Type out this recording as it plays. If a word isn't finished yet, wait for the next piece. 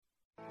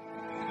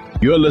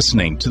You're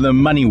listening to the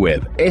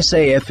MoneyWeb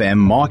SAFM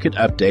Market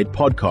Update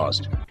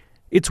Podcast.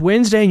 It's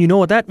Wednesday, and you know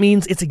what that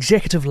means. It's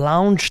Executive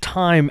Lounge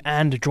time,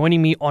 and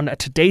joining me on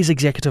today's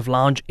Executive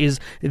Lounge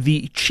is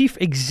the Chief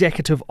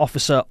Executive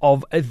Officer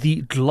of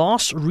the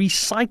Glass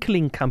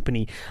Recycling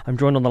Company. I'm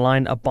joined on the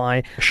line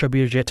by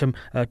Shabir Jetim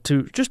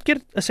to just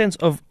get a sense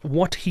of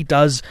what he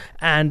does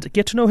and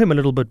get to know him a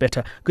little bit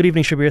better. Good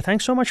evening, Shabir.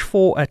 Thanks so much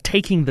for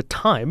taking the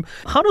time.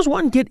 How does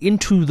one get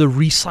into the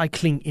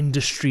recycling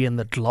industry and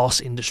the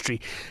glass industry?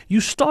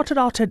 You started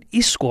out at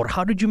ISCOR.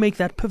 How did you make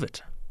that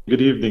pivot? Good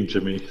evening,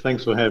 Jimmy.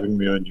 Thanks for having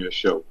me on your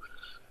show.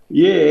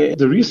 Yeah,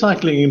 the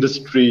recycling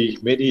industry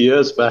many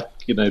years back,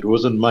 it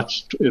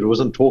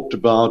wasn't talked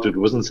about. It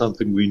wasn't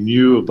something we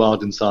knew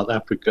about in South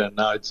Africa.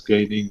 Now it's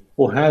gaining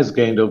or has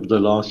gained over the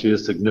last year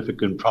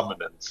significant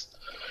prominence.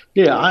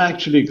 Yeah, I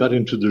actually got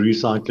into the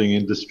recycling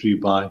industry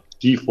by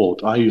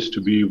default. I used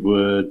to be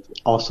with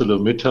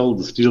ArcelorMittal,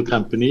 the steel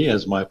company,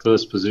 as my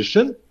first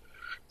position.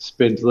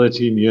 Spent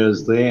 13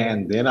 years there,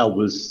 and then I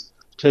was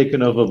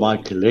taken over by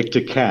Collector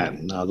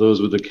Can. Now,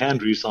 those were the can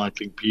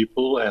recycling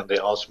people, and they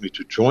asked me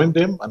to join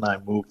them, and I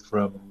moved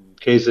from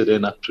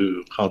KZN up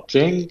to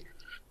Gauteng.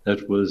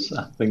 That was,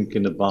 I think,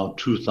 in about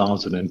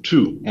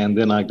 2002. And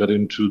then I got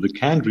into the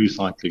can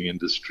recycling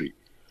industry.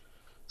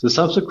 So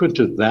subsequent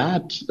to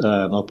that,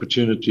 an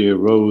opportunity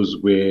arose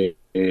where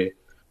an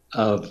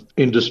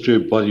industry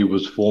body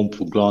was formed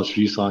for glass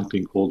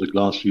recycling called the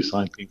Glass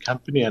Recycling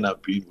Company, and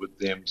I've been with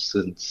them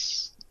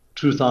since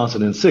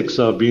 2006,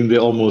 so I've been there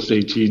almost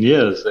 18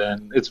 years,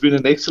 and it's been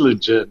an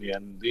excellent journey.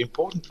 And the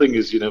important thing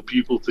is,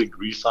 people think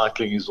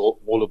recycling is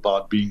all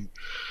about being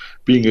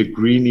a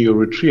greenie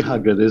or a tree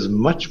hugger. There's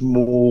much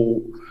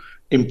more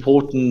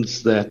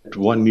importance that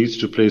one needs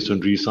to place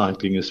on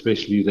recycling,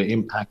 especially the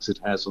impacts it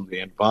has on the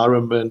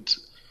environment,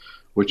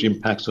 which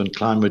impacts on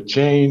climate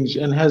change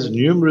and has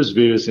numerous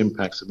various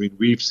impacts. I mean,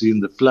 we've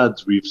seen the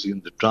floods, we've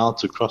seen the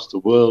droughts across the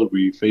world,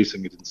 we're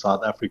facing it in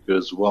South Africa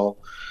as well.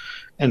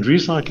 And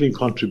recycling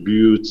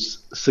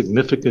contributes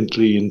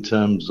significantly in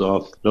terms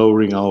of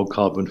lowering our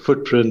carbon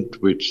footprint,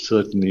 which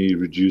certainly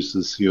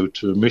reduces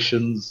CO2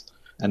 emissions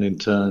and in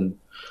turn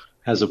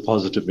has a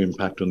positive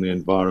impact on the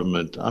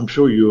environment. I'm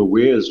sure you're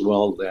aware as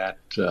well that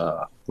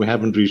we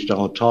haven't reached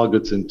our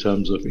targets in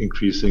terms of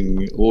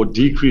increasing or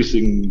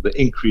decreasing the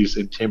increase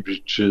in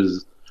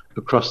temperatures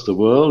across the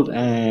world,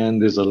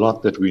 and there's a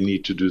lot that we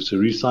need to do. So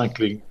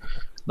recycling,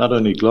 not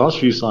only glass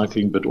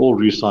recycling, but all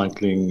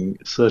recycling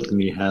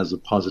certainly has a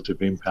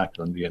positive impact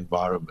on the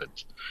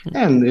environment.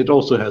 And it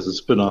also has a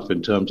spin-off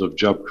in terms of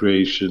job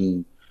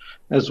creation,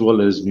 as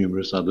well as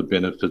numerous other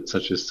benefits,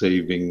 such as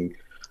saving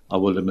our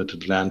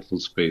limited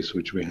landfill space,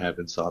 which we have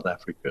in South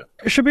Africa.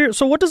 Shabir,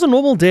 so what does a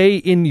normal day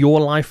in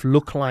your life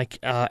look like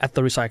at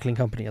the recycling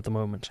company at the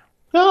moment?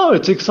 Oh,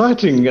 it's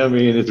exciting. I've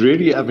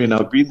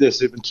been there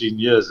 17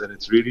 years, and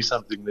it's really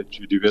something that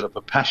you develop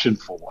a passion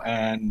for.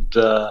 And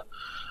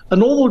a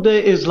normal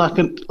day is like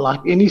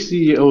any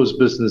CEO's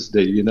business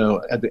day.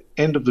 At the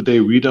end of the day,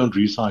 we don't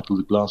recycle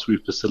the glass. We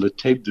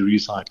facilitate the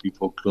recycling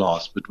for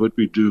glass. But what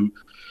we do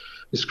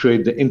is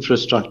create the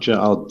infrastructure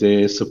out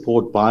there,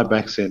 support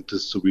buyback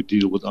centers. So we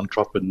deal with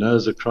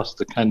entrepreneurs across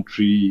the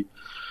country.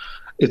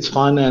 It's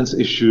finance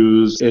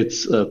issues.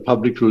 It's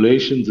public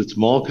relations. It's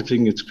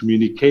marketing. It's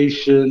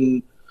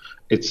communication.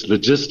 It's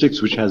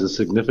logistics, which has a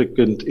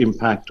significant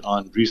impact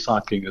on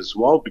recycling as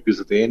well,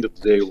 because at the end of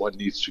the day, one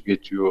needs to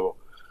get your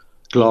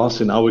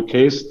glass, in our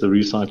case, the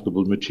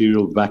recyclable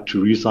material, back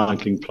to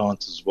recycling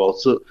plants as well.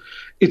 So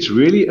it's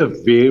really a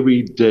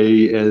varied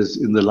day as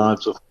in the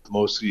lives of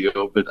most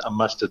CEOs, but I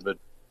must admit,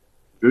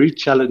 very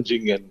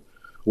challenging. And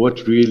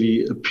what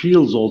really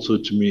appeals also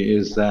to me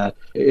is that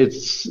it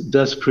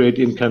does create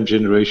income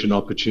generation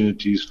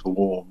opportunities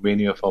for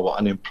many of our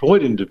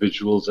unemployed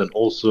individuals, and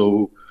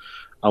also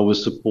our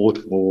support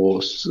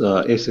for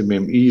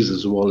SMMEs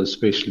as well,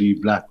 especially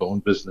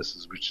black-owned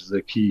businesses, which is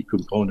a key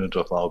component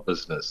of our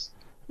business.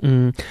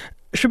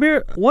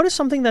 Shabir, what is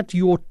something that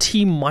your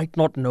team might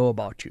not know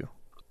about you?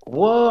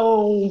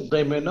 Well,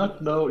 they may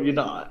not know.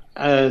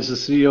 As a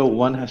CEO,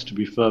 one has to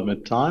be firm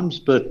at times,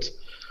 but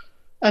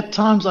at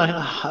times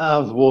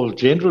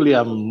generally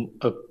I'm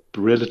a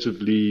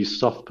relatively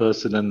soft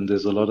person, and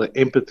there's a lot of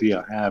empathy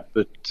I have,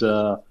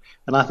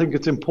 and I think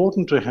it's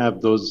important to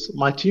have those.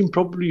 My team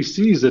probably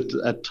sees it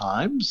at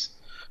times,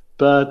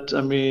 but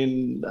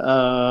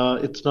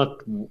it's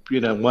not,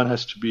 one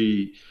has to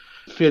be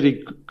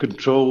fairly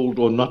controlled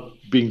or not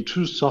being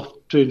too soft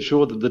to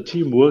ensure that the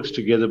team works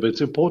together. But it's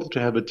important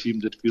to have a team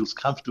that feels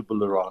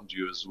comfortable around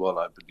you as well,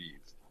 I believe.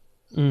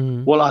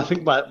 Mm-hmm. Well, I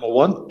think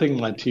one thing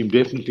my team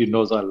definitely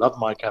knows, I love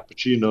my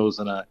cappuccinos,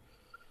 and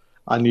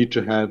I need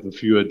to have a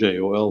few a day,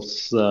 or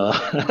else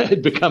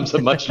it becomes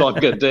a much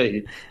longer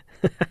day.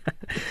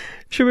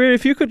 Shabir,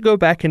 if you could go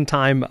back in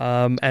time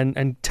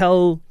and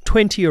tell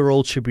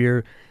 20-year-old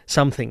Shabir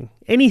something,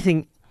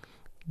 anything,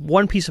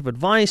 one piece of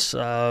advice,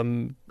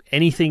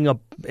 anything,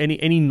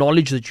 any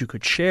knowledge that you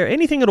could share,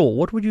 anything at all,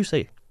 what would you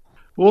say?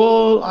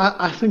 Well,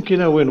 I think,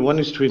 when one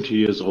is 20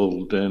 years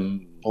old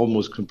and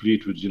almost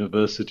complete with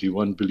university,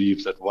 one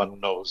believes that one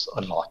knows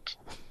a lot.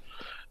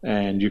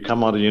 And you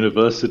come out of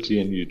university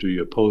and you do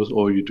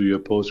your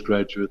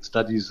postgraduate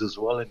studies as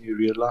well, and you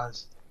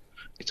realize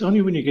it's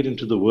only when you get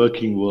into the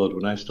working world.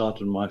 When I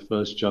started my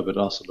first job at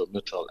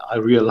ArcelorMittal, I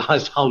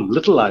realized how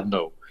little I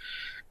know.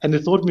 And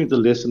it taught me the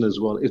lesson as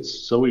well.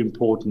 It's so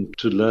important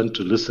to learn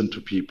to listen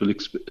to people,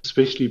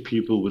 especially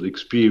people with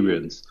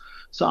experience.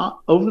 So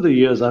over the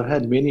years, I've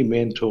had many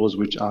mentors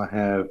which I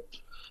have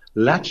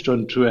latched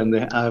onto, and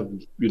I've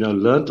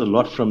learned a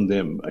lot from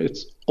them.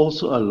 It's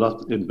also a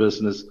lot in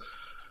business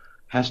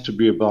has to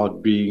be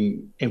about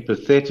being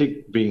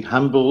empathetic, being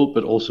humble,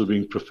 but also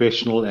being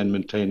professional and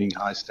maintaining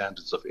high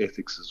standards of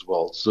ethics as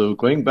well. So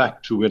going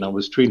back to when I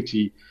was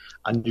 20,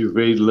 I knew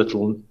very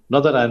little.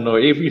 Not that I know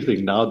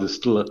everything now. There's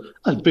still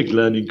a big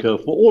learning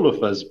curve for all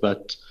of us,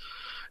 but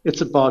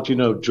it's about,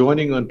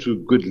 joining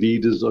onto good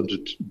leaders,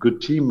 onto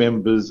good team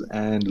members,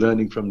 and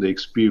learning from their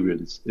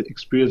experience.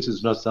 Experience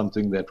is not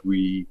something that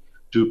we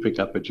do pick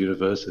up at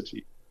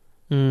university.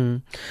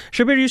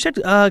 Shabir, you said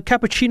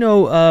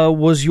cappuccino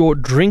was your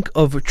drink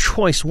of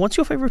choice. What's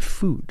your favorite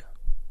food?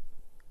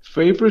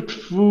 Favorite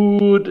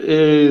food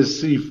is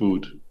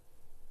seafood.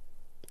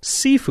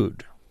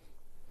 Seafood?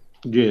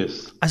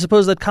 Yes. I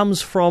suppose that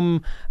comes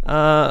from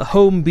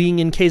home being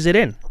in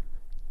KZN.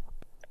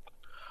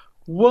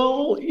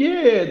 Well,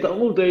 yeah, the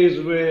old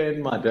days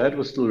when my dad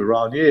was still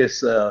around,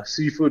 yes,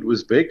 seafood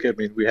was big. I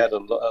mean, we had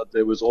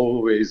there was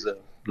always a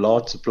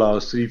large supply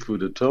of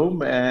seafood at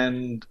home,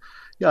 and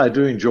yeah, I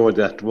do enjoy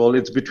that. Well,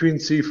 it's between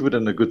seafood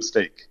and a good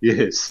steak.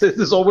 Yes,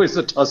 there's always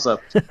a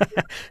toss-up.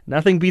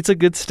 Nothing beats a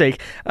good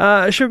steak.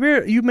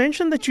 Shabir, you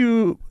mentioned that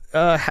you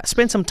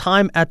spent some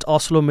time at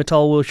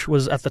ArcelorMittal, which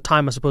was at the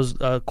time, I suppose,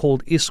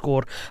 called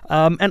Iscor.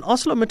 And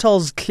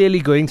ArcelorMittal's clearly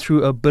going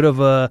through a bit of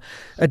a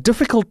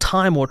difficult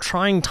time or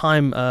trying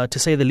time, to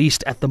say the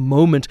least, at the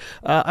moment.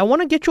 I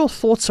want to get your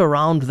thoughts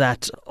around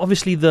that.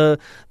 Obviously, the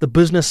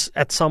business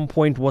at some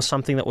point was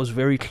something that was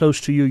very close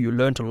to you. You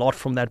learned a lot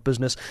from that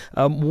business.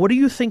 What do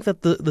you think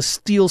that the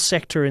steel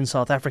sector in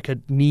South Africa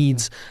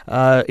needs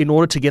in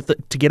order to get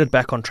it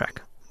back on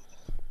track?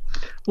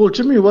 Well,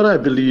 Jimmy, what I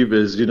believe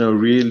is,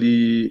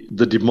 really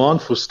the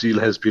demand for steel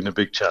has been a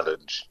big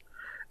challenge.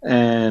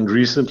 And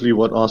recently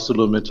what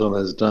ArcelorMittal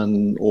has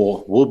done,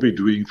 or will be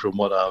doing from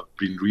what I've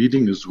been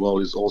reading as well,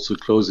 is also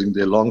closing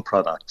their long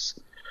products.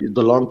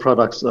 The long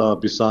products are,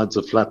 besides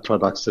the flat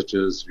products such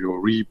as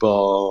your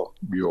rebar,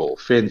 your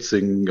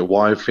fencing,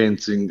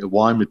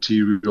 wire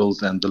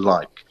materials and the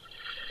like.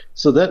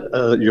 So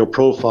that your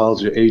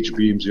profiles, your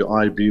H-beams, your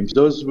I-beams,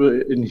 those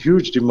were in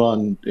huge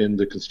demand in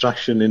the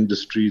construction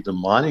industry, the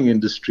mining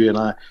industry, and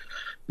I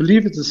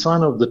believe it's a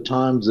sign of the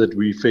times that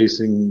we're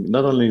facing,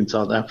 not only in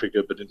South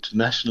Africa, but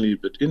internationally,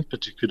 but in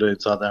particular in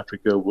South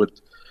Africa,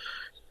 with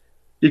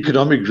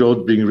economic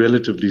growth being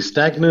relatively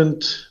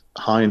stagnant,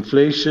 high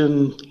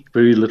inflation,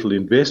 very little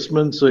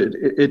investment. So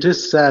it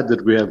is sad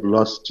that we have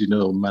lost,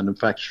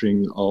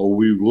 manufacturing, or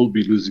we will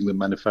be losing the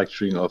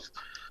manufacturing of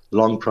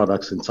long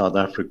products in South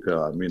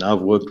Africa. I mean, I've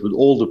worked with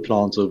all the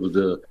plants over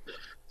the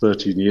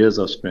 13 years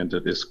I've spent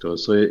at ISCO.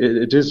 So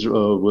it is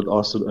with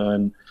us,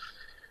 and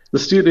the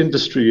steel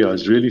industry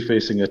is really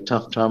facing a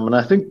tough time. And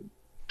I think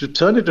to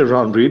turn it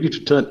around, really to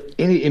turn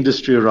any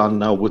industry around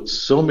now, with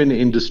so many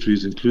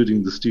industries,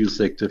 including the steel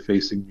sector,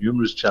 facing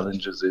numerous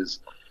challenges, is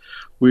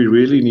we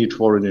really need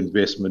foreign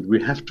investment.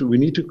 We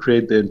need to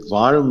create the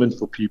environment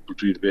for people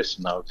to invest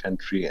in our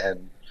country.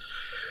 And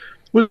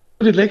with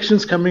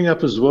elections coming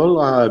up as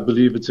well, I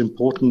believe it's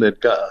important that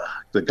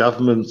the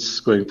governments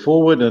going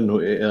forward and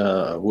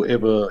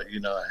whoever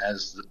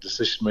has the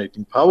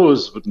decision-making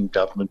powers within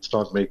government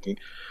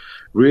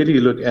really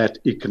look at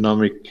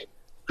economic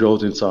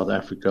growth in South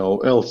Africa,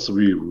 or else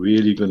we're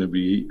really going to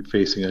be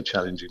facing a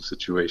challenging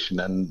situation.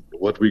 And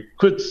what we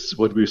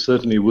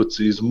certainly would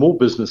see is more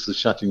businesses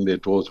shutting their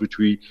doors, which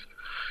we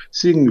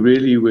seeing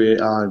really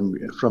where I'm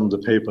from the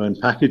paper and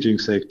packaging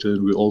sector,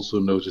 and we're also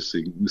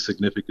noticing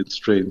significant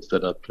strains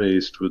that are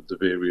placed with the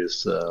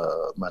various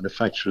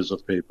manufacturers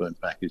of paper and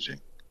packaging.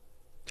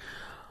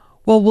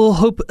 Well, we'll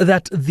hope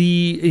that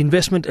the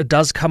investment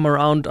does come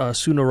around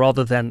sooner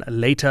rather than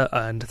later.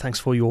 And thanks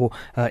for your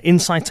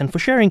insights and for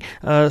sharing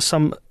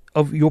some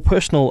of your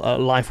personal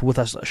life with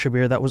us,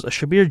 Shabir. That was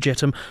Shabir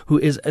Jetem, who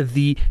is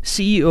the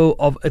CEO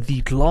of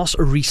the Glass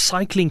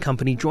Recycling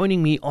Company,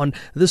 joining me on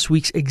this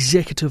week's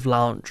Executive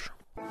Lounge.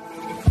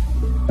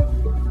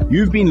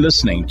 You've been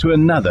listening to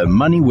another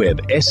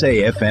MoneyWeb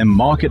SAFM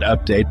Market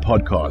Update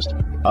podcast,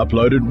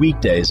 uploaded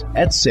weekdays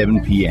at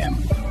 7 p.m.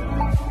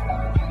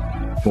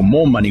 For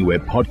more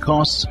MoneyWeb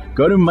podcasts,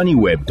 go to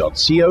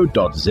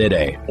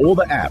moneyweb.co.za or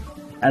the app,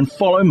 and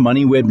follow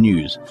MoneyWeb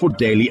News for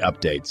daily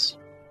updates.